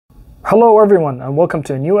Hello everyone and welcome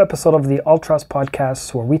to a new episode of the Ultras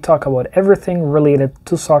podcast where we talk about everything related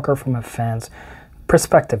to soccer from a fan's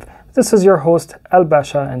perspective. This is your host Al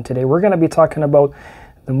Basha and today we're going to be talking about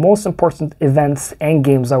the most important events and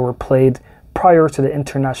games that were played prior to the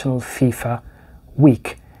International FIFA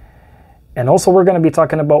week. And also we're going to be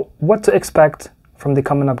talking about what to expect from the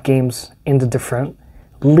coming up games in the different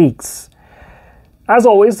leagues. As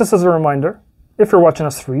always, this is a reminder, if you're watching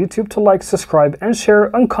us through YouTube, to like, subscribe, and share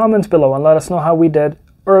and comment below and let us know how we did,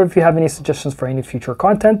 or if you have any suggestions for any future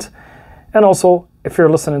content. And also, if you're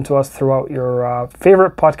listening to us throughout your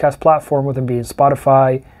favorite podcast platform, whether it be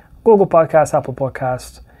Spotify, Google Podcasts, Apple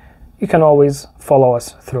Podcasts, you can always follow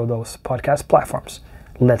us through those podcast platforms.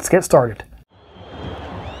 Let's get started.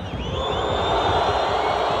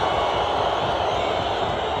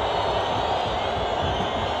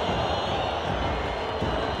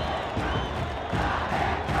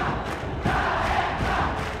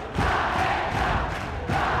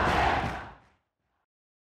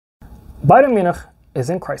 Bayern Munich is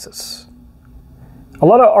in crisis. A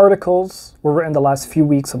lot of articles were written the last few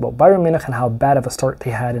weeks about Bayern Munich and how bad of a start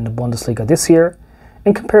they had in the Bundesliga this year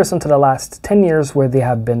in comparison to the last 10 years where they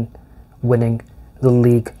have been winning the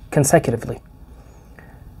league consecutively.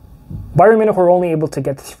 Bayern Munich were only able to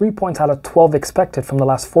get 3 points out of 12 expected from the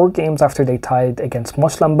last 4 games after they tied against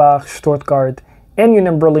Mönchengladbach, Stuttgart, and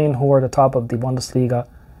Union Berlin, who are the top of the Bundesliga,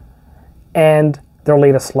 and their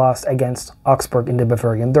latest loss against Augsburg in the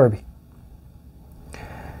Bavarian Derby.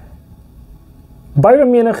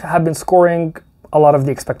 Bayern Munich have been scoring a lot of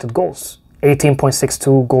the expected goals.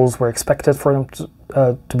 18.62 goals were expected for them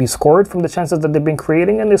to be scored from the chances that they've been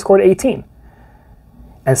creating, and they scored 18.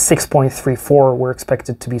 And 6.34 were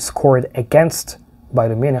expected to be scored against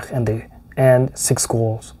Bayern Munich, and 6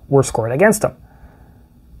 goals were scored against them.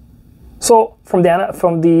 So from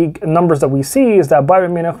the numbers that we see is that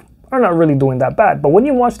Bayern Munich are not really doing that bad. But when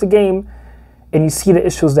you watch the game and you see the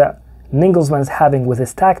issues that Nagelsmann is having with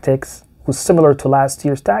his tactics, who's similar to last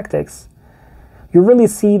year's tactics, you really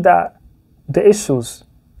see that the issues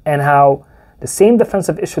and how the same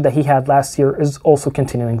defensive issue that he had last year is also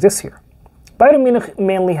continuing this year. Bayern Munich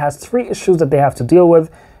mainly has 3 issues that they have to deal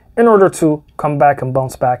with in order to come back and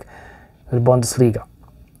bounce back to the Bundesliga.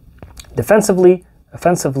 Defensively,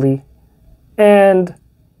 offensively, and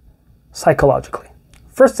psychologically.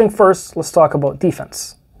 First thing first, let's talk about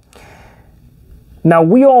defense. Now,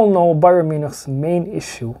 we all know Bayern Munich's main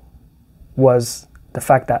issue was the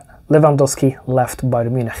fact that Lewandowski left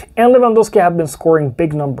Bayern Munich. And Lewandowski had been scoring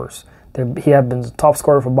big numbers. He had been the top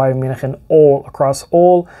scorer for Bayern Munich across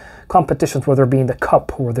all competitions, whether it be in the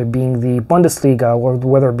Cup, whether it being the Bundesliga, or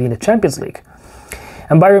whether it be in the Champions League.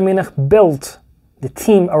 And Bayern Munich built the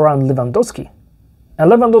team around Lewandowski. And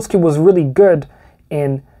Lewandowski was really good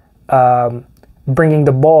in bringing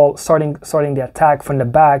the ball, starting the attack from the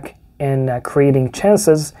back and creating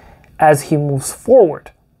chances as he moves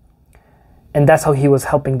forward. And that's how he was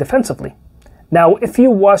helping defensively. Now, if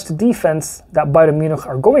you watch the defense that Bayern Munich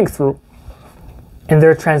are going through, and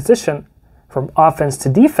their transition from offense to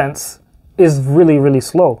defense is really, really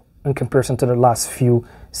slow in comparison to the last few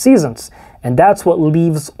seasons. And that's what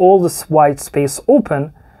leaves all this wide space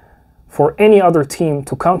open for any other team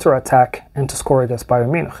to counterattack and to score against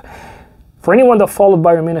Bayern Munich. For anyone that followed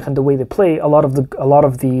Bayern Munich and the way they play, a lot of the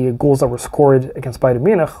goals that were scored against Bayern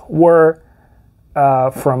Munich were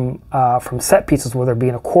from set pieces, whether it be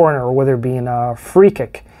in a corner or whether it be in a free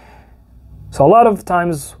kick. So a lot of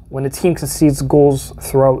times when a team concedes goals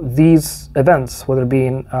throughout these events, whether it be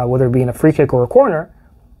in a free kick or a corner,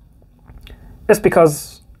 it's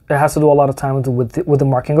because it has to do a lot of time with the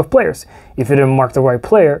marking of players. If you didn't mark the right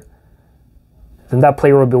player, then that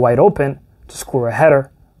player will be wide open to score a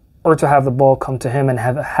header or to have the ball come to him and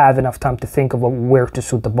have enough time to think about where to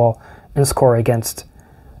shoot the ball and score against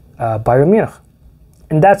Bayern Munich.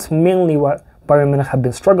 And that's mainly what Bayern Munich have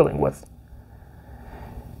been struggling with.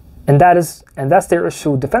 And that's their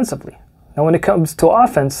issue defensively. Now when it comes to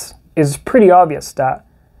offense, it's pretty obvious that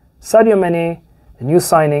Sadio Mane, the new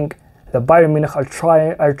signing, that Bayern Munich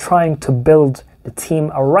are trying to build the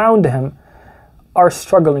team around him, are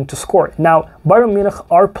struggling to score. Now, Bayern Munich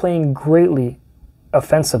are playing greatly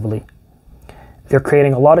offensively. They're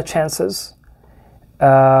creating a lot of chances.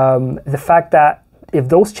 The fact that if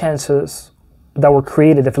those chances that were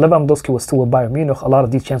created, if Lewandowski was still with Bayern Munich, a lot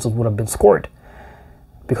of these chances would have been scored.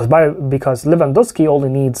 Because Lewandowski only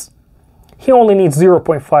needs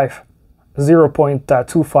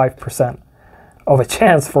 0.25% of a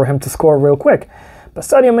chance for him to score real quick. But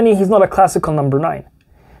Sadio Mane, he's not a classical number 9.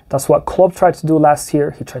 That's what Klopp tried to do last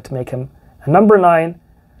year. He tried to make him a number 9,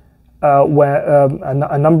 and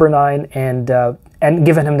and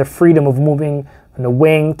giving him the freedom of moving from the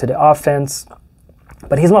wing to the offense.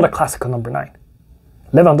 But he's not a classical number 9.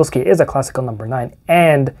 Lewandowski is a classical number 9,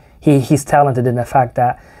 and he's talented in the fact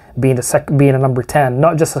that being a number 10,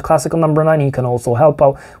 not just a classical number 9, he can also help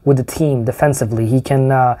out with the team defensively. He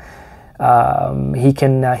can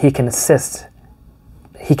assist.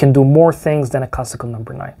 He can do more things than a classical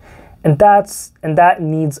number 9, and that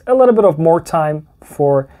needs a little bit of more time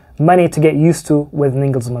for Mane to get used to with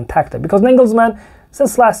Nagelsmann tactic, because Nagelsmann,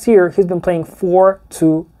 since last year, he's been playing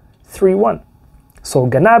 4-2-3-1. So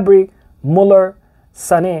Gnabry, Muller,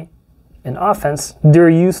 Sané in offense, they're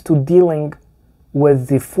used to dealing with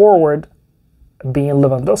the forward being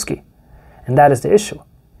Lewandowski, and that is the issue.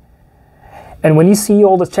 And when you see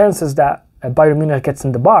all the chances that Bayern Munich gets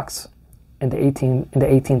in the box, in the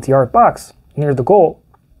 18th yard box near the goal,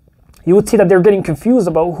 you would see that they're getting confused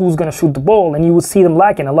about who's going to shoot the ball, and you would see them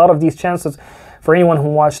lacking a lot of these chances. For anyone who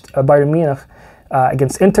watched Bayern Munich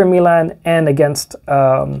against Inter Milan and against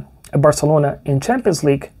Barcelona in Champions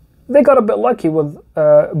League, they got a bit lucky with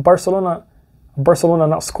Barcelona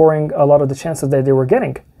not scoring a lot of the chances that they were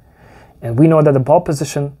getting. And we know that the ball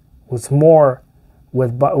position was more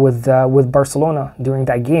with Barcelona during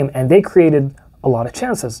that game, and they created a lot of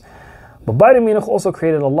chances. But Bayern Munich also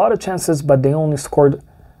created a lot of chances, but they only scored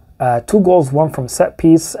 2 goals, one from set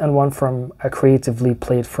piece and one from creatively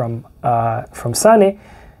played from Sané.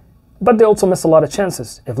 But they also missed a lot of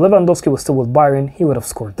chances. If Lewandowski was still with Bayern, he would have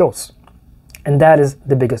scored those. And that is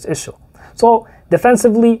the biggest issue. So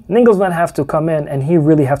defensively, Nagelsmann have to come in and he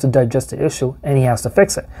really have to digest the issue and he has to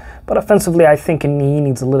fix it. But offensively, I think he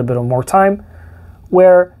needs a little bit of more time,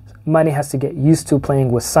 where Mane has to get used to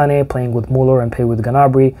playing with Sané, playing with Muller, and play with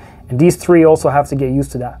Gnabry. And these three also have to get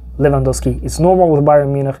used to that. Lewandowski is normal with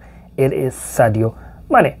Bayern Munich. It is Sadio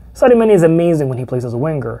Mane. Sadio Mane is amazing when he plays as a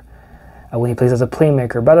winger, when he plays as a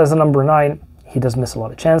playmaker. But as a number 9, he does miss a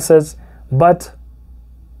lot of chances. But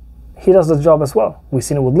he does the job as well. We've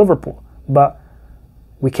seen it with Liverpool. But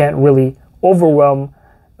we can't really overwhelm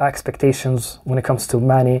expectations when it comes to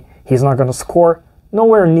Mane. He's not going to score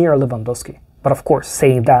nowhere near Lewandowski. But of course,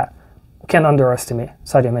 saying that, we can't underestimate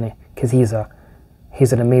Sadio Mane, because he's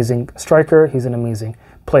an amazing striker. He's an amazing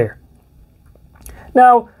player.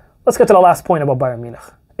 Now, let's get to the last point about Bayern Munich.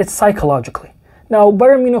 It's psychologically. Now,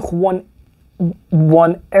 Bayern Munich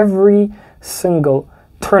won every single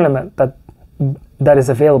tournament that is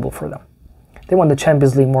available for them. They won the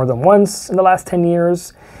Champions League more than once in the last 10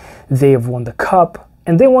 years. They have won the Cup,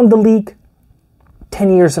 and they won the league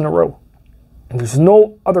 10 years in a row. And there's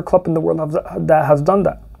no other club in the world that has done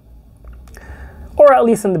that. Or at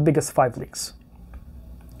least in the biggest 5 leagues.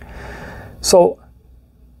 So,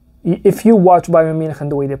 if you watch Bayern Munich and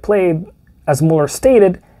the way they played, as Muller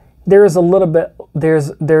stated, there is a little bit, there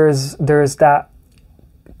is that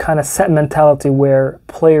kind of set mentality where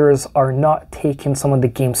players are not taking some of the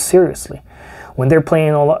games seriously. When they're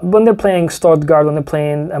playing Stuttgart, when they're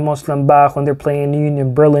playing Mönchengladbach, when they're playing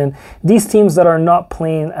Union Berlin, these teams that are not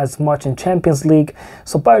playing as much in Champions League.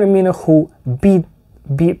 So Bayern Munich, who beat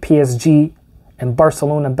PSG and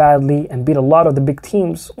Barcelona badly and beat a lot of the big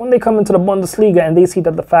teams, when they come into the Bundesliga and they see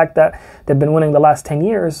that the fact that they've been winning the last 10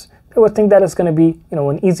 years, they would think that it's going to be,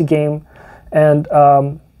 an easy game, and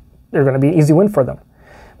they're going to be an easy win for them.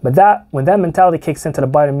 But when that mentality kicks into the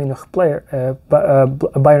Bayern Munich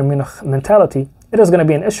Bayern Munich mentality, it is going to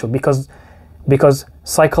be an issue because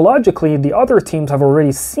psychologically the other teams have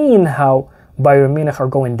already seen how Bayern Munich are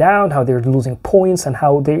going down, how they're losing points, and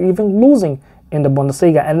how they're even losing in the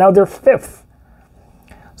Bundesliga, and now they're 5th.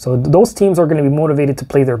 So those teams are going to be motivated to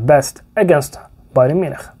play their best against Bayern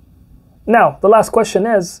Munich. Now, the last question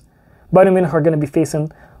is, Bayern Munich are going to be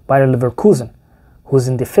facing Bayer Leverkusen, who's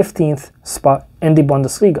in the 15th spot in the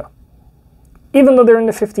Bundesliga. Even though they're in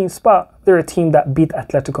the 15th spot, they're a team that beat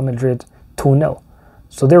Atletico Madrid 2-0.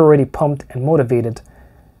 So they're already pumped and motivated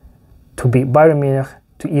to beat Bayern Munich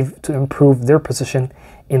to improve their position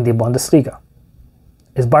in the Bundesliga.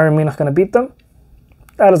 Is Bayern Munich going to beat them?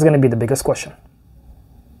 That is going to be the biggest question.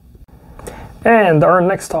 And our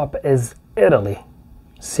next stop is Italy,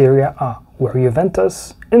 Serie A, where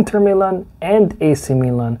Juventus, Inter Milan, and AC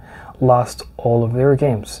Milan lost all of their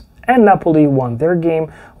games. And Napoli won their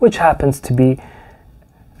game, which happens to be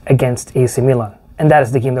against AC Milan. And that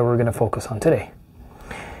is the game that we're going to focus on today.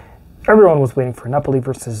 Everyone was waiting for Napoli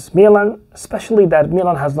versus Milan, especially that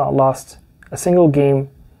Milan has not lost a single game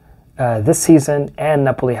this season, and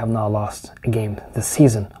Napoli have not lost a game this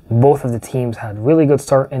season. Both of the teams had really good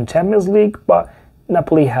start in Champions League, but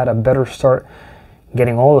Napoli had a better start,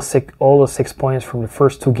 getting all the 6 points from the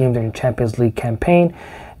first 2 games in the Champions League campaign,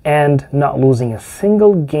 and not losing a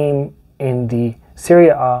single game in the Serie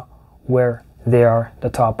A, where they are the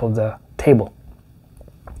top of the table.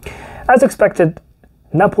 As expected,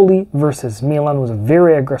 Napoli versus Milan was a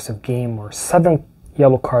very aggressive game where 7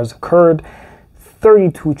 yellow cards occurred,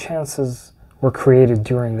 32 chances were created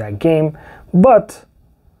during that game, but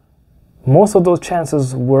most of those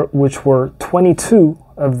chances which were 22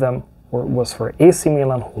 of them was for AC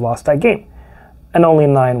Milan, who lost that game, and only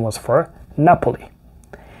 9 was for Napoli.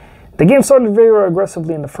 The game started very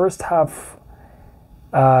aggressively in the first half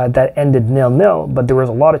that ended 0-0, but there was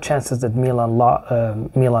a lot of chances that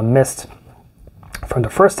Milan missed from the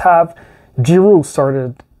first half. Giroud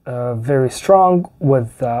started very strong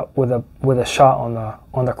with a shot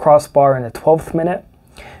on the crossbar in the 12th minute.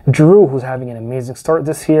 Giroud, who's having an amazing start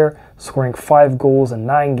this year, scoring 5 goals in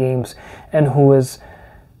 9 games, and who is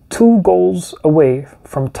 2 goals away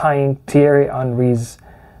from tying Thierry Henry's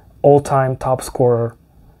all-time top scorer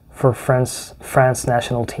for France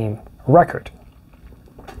national team record.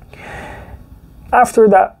 After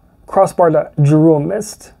that crossbar that Giroud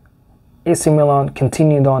missed, AC Milan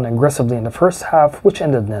continued on aggressively in the first half, which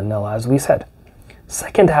ended 0-0, as we said.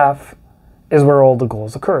 Second half is where all the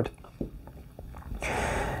goals occurred.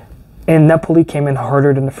 And Napoli came in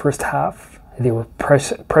harder than the first half. They were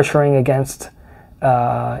pressuring against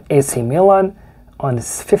AC Milan. On the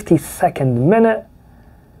 52nd minute,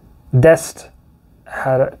 Dest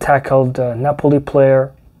had tackled a Napoli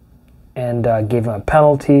player and gave him a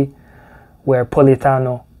penalty, where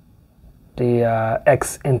Politano, the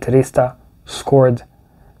ex-Interista, scored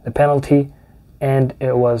the penalty, and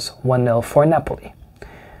it was 1-0 for Napoli.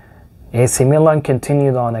 AC Milan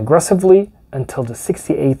continued on aggressively until the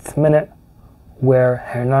 68th minute, where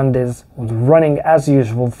Hernandez was running as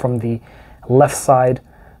usual from the left side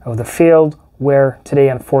of the field, where today,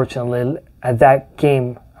 unfortunately, at that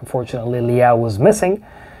game, Leao was missing.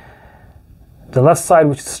 The left side,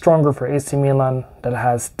 which is stronger for AC Milan, that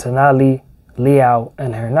has Tonali, Leao,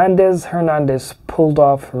 and Hernandez. Hernandez pulled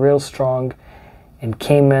off real strong and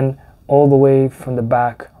came in all the way from the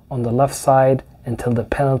back on the left side until the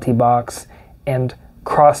penalty box and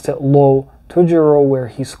crossed it low to Giroud, where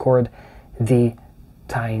he scored the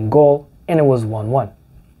tying goal, and it was 1-1.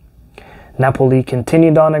 Napoli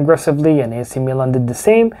continued on aggressively, and AC Milan did the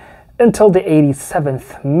same until the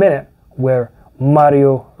 87th minute, where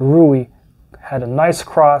Mario Rui had a nice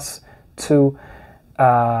cross to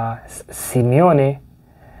Simeone,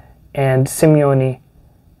 and Simeone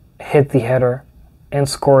hit the header and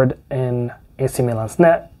scored in AC Milan's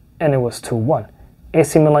net, and it was 2-1.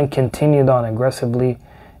 AC Milan continued on aggressively,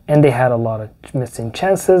 and they had a lot of missing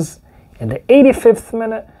chances. In the 85th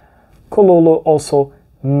minute, Kololo also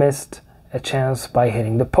missed a chance by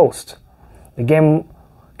hitting the post. The game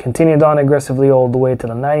continued on aggressively all the way to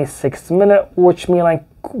the 96th minute, which Milan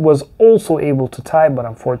was also able to tie, but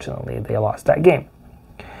unfortunately they lost that game.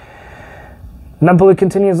 Napoli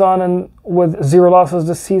continues on with 0 losses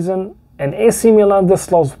this season, and AC Milan,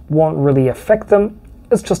 this loss won't really affect them.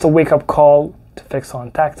 It's just a wake-up call to fix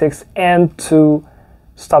on tactics and to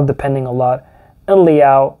stop depending a lot on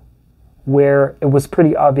Leao, where it was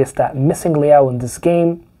pretty obvious that missing Leao in this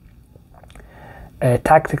game,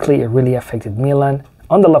 tactically it really affected Milan.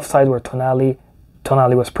 On the left side where Tonali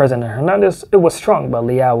was present and Hernandez, it was strong, but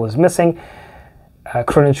Leao was missing.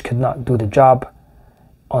 Krunic could not do the job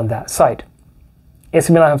on that side.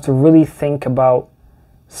 AC Milan have to really think about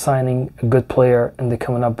signing a good player in the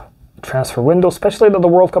coming up transfer window, especially that the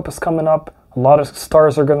World Cup is coming up. A lot of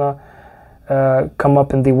stars are going to come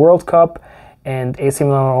up in the World Cup, and AC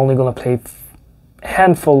Milan are only going to play a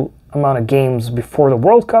handful amount of games before the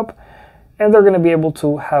World Cup, and they're going to be able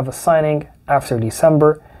to have a signing after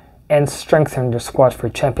December and strengthen their squad for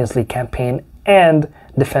Champions League campaign and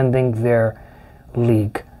defending their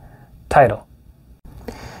league title.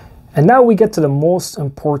 And now we get to the most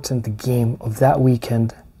important game of that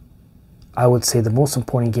weekend. I would say the most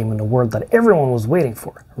important game in the world that everyone was waiting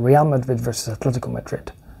for. Real Madrid versus Atletico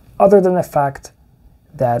Madrid. Other than the fact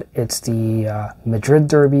that it's the Madrid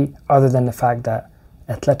derby, other than the fact that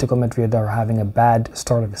Atletico Madrid are having a bad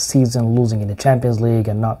start of the season, losing in the Champions League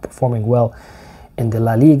and not performing well in the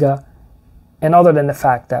La Liga, and other than the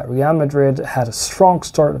fact that Real Madrid had a strong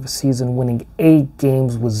start of the season, winning 8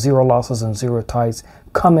 games with 0 losses and 0 ties,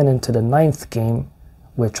 coming into the 9th game,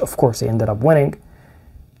 which of course they ended up winning.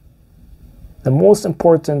 The most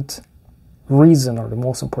important reason or the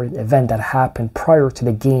most important event that happened prior to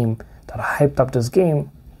the game that hyped up this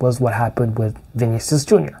game was what happened with Vinicius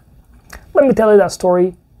Jr. Let me tell you that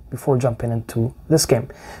story before jumping into this game.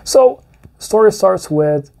 So, the story starts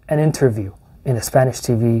with an interview in a Spanish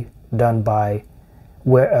TV done by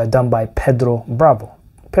Pedro Bravo.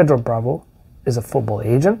 Pedro Bravo is a football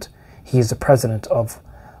agent. He is the president of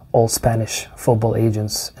all Spanish football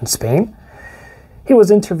agents in Spain. He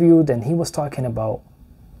was interviewed and he was talking about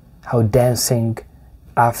how dancing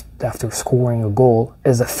after scoring a goal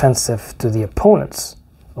is offensive to the opponents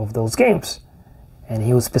of those games. And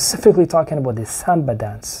he was specifically talking about the samba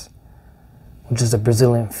dance, which is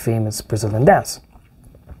a famous Brazilian dance.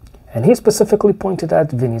 And he specifically pointed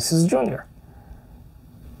at Vinicius Jr.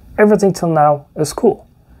 Everything till now is cool.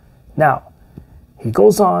 Now, he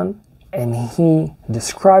goes on and he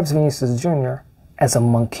describes Vinicius Jr. as a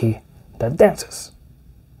monkey that dances.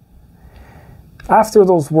 After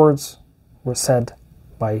those words were said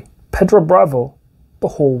by Pedro Bravo, the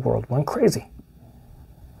whole world went crazy.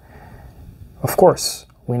 Of course,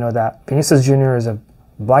 we know that Vinicius Jr. is a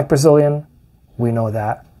black Brazilian. We know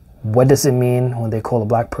that. What does it mean when they call a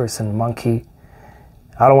black person a monkey?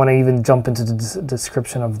 I don't want to even jump into the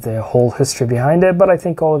description of the whole history behind it, but I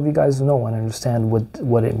think all of you guys know and understand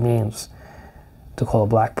what it means to call a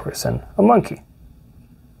black person a monkey.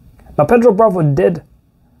 Now, Pedro Bravo did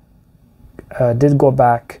go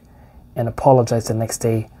back and apologize the next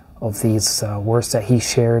day of these words that he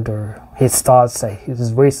shared, or his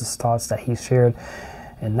racist thoughts that he shared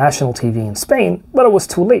in national TV in Spain, but it was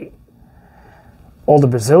too late. All the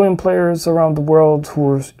Brazilian players around the world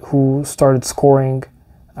who started scoring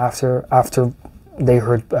after they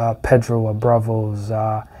heard Pedro Bravo's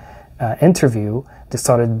interview, they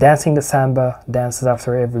started dancing the samba dances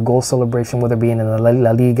after every goal celebration, whether it be in the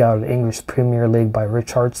La Liga or the English Premier League by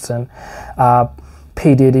Richardson.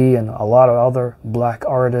 P. Diddy and a lot of other black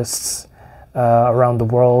artists around the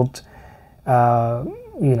world,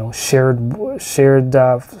 shared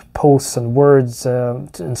posts and words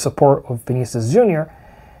in support of Vinicius Jr.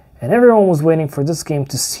 And everyone was waiting for this game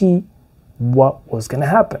to see what was going to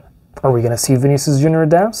happen. Are we going to see Vinicius Jr.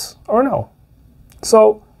 dance or no?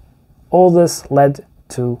 So all this led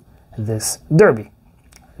to this derby.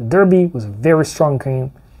 The derby was a very strong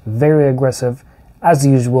game, very aggressive, as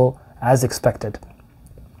usual, as expected.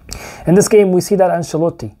 In this game, we see that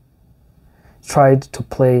Ancelotti tried to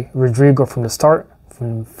play Rodrigo from the start,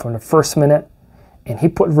 from the first minute, and he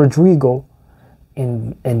put Rodrigo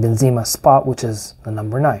in Benzema's spot, which is the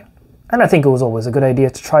number 9. And I think it was always a good idea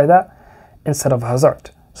to try that instead of Hazard.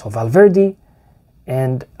 So Valverde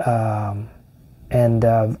and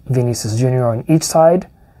Vinicius Jr. on each side,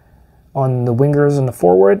 on the wingers and the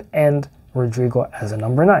forward, and Rodrigo as a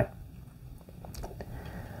number 9.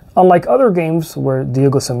 Unlike other games where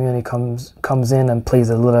Diego Simeone comes in and plays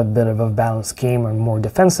a little bit of a balanced game or more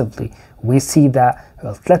defensively, we see that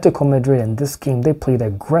Atletico Madrid in this game, they played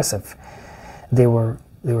aggressive. They were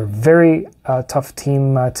very tough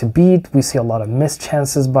team to beat. We see a lot of missed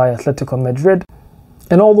chances by Atletico Madrid.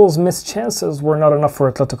 And all those missed chances were not enough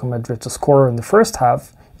for Atletico Madrid to score in the first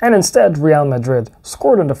half. And instead, Real Madrid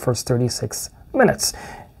scored in the first 36 minutes.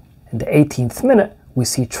 In the 18th minute, we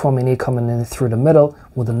see Tchouaméni coming in through the middle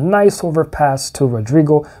with a nice overpass to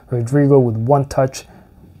Rodrigo. Rodrigo, with one touch,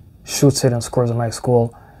 shoots it and scores a nice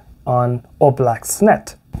goal on Oblak's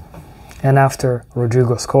net. And after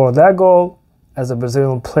Rodrigo scored that goal, as a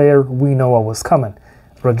Brazilian player, we know what was coming.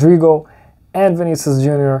 Rodrigo and Vinicius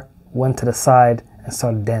Jr. went to the side and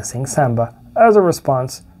started dancing samba as a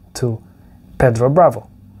response to Pedro Bravo.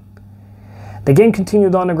 The game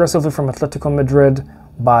continued on aggressively from Atletico Madrid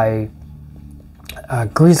by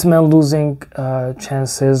Griezmann losing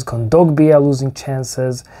chances, Kondogbia losing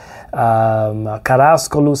chances,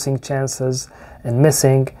 Carrasco losing chances and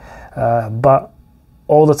missing, but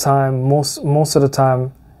all the time, most of the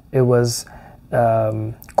time, it was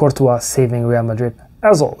Courtois saving Real Madrid,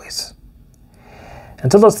 as always.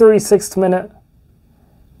 Until the 36th minute,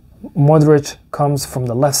 Modric comes from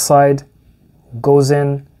the left side, goes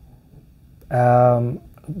in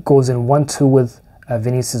 1-2 with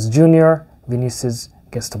Vinicius Jr. Vinicius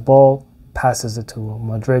gets the ball, passes it to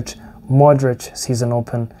Modric. Modric sees an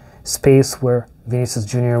open space where Vinicius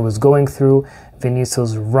Jr. was going through.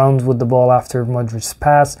 Vinicius runs with the ball after Modric's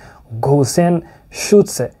pass, goes in,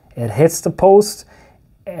 shoots it. It hits the post,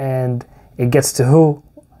 and it gets to who?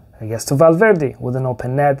 It gets to Valverde with an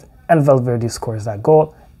open net, and Valverde scores that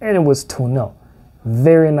goal, and it was 2-0.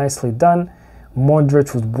 Very nicely done.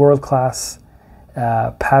 Modric was world-class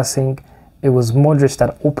passing. It was Modric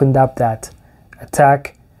that opened up that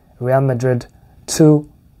attack. Real Madrid 2,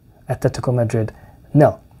 Atletico Madrid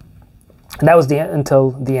 0. And that was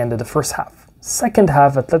until the end of the first half. Second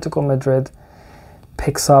half, Atletico Madrid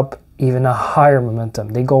picks up even a higher momentum.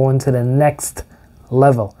 They go into the next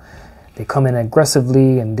level. They come in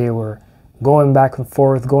aggressively, and they were going back and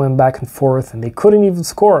forth, and they couldn't even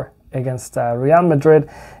score against Real Madrid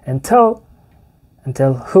until the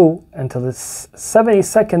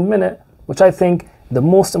 72nd minute, which I think the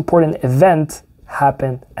most important event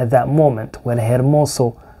happened at that moment when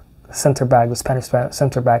Hermoso, the Spanish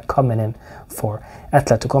center back, coming in for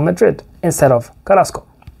Atletico Madrid instead of Carrasco.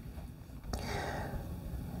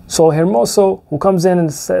 So Hermoso, who comes in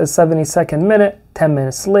the 72nd minute, 10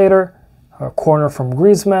 minutes later, a corner from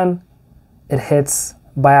Griezmann, it hits,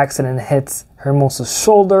 by accident, hits Hermoso's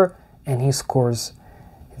shoulder, and he scores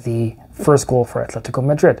the first goal for Atletico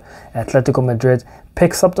Madrid. Atletico Madrid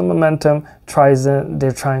picks up the momentum,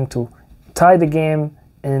 they're trying to tie the game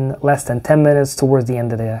in less than 10 minutes towards the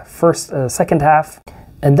end of the second half.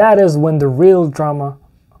 And that is when the real drama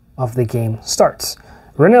of the game starts.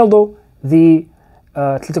 Ronaldo, the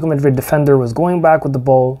Atletico Madrid defender, was going back with the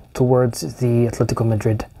ball towards the Atletico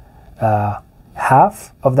Madrid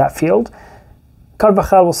half of that field.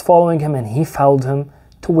 Carvajal was following him and he fouled him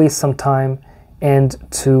to waste some time and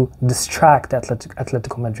to distract the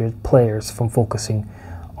Atletico Madrid players from focusing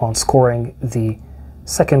on scoring the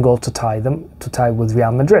second goal to tie with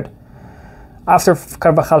Real Madrid. After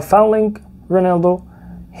Carvajal fouling Ronaldo,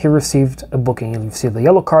 he received a booking. He received a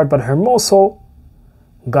yellow card, but Hermoso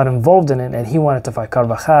got involved in it and he wanted to fight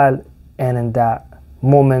Carvajal, and in that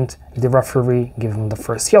moment the referee gave him the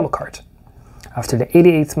first yellow card. After the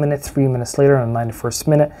 88th minute, 3 minutes later, on the 91st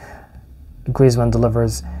minute, Griezmann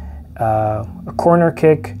delivers a corner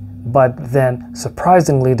kick, but then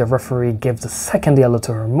surprisingly the referee gives the second yellow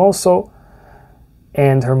to Hermoso,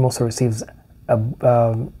 and Hermoso receives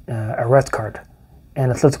a red card,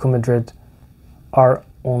 and Atletico Madrid are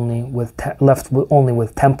left with only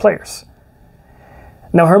 10 players.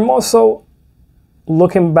 Now Hermoso,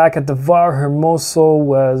 looking back at the VAR,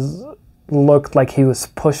 Hermoso looked like he was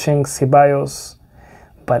pushing Ceballos,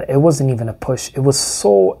 but it wasn't even a push. It was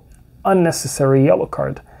so unnecessary yellow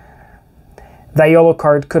card. That yellow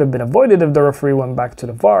card could have been avoided if the referee went back to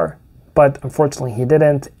the VAR, but unfortunately he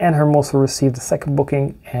didn't, and Hermoso received the second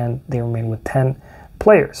booking, and they remain with 10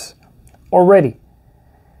 players. Already,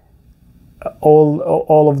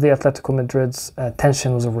 all of the Atletico Madrid's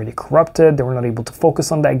attention was already corrupted. They were not able to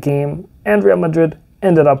focus on that game, and Real Madrid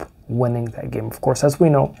ended up winning that game, of course, as we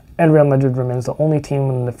know. And Real Madrid remains the only team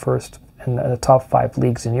in the top 5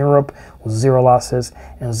 leagues in Europe with 0 losses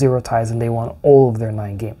and 0 ties, and they won all of their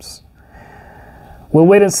 9 games. We'll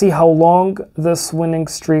wait and see how long this winning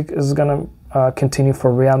streak is going to continue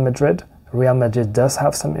for Real Madrid. Real Madrid does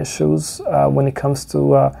have some issues when it comes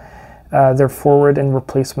to their forward and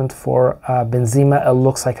replacement for Benzema. It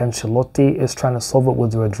looks like Ancelotti is trying to solve it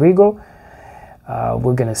with Rodrigo.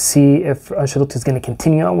 We're going to see if Ancelotti is going to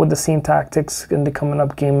continue on with the same tactics in the coming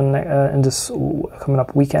up game in this coming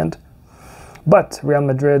up weekend. But Real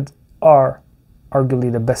Madrid are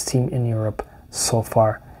arguably the best team in Europe so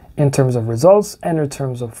far, in terms of results and in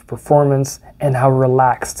terms of performance and how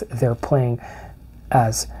relaxed they're playing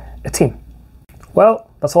as a team.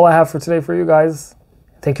 Well, that's all I have for today for you guys.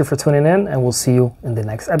 Thank you for tuning in, and we'll see you in the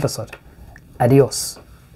next episode. Adios.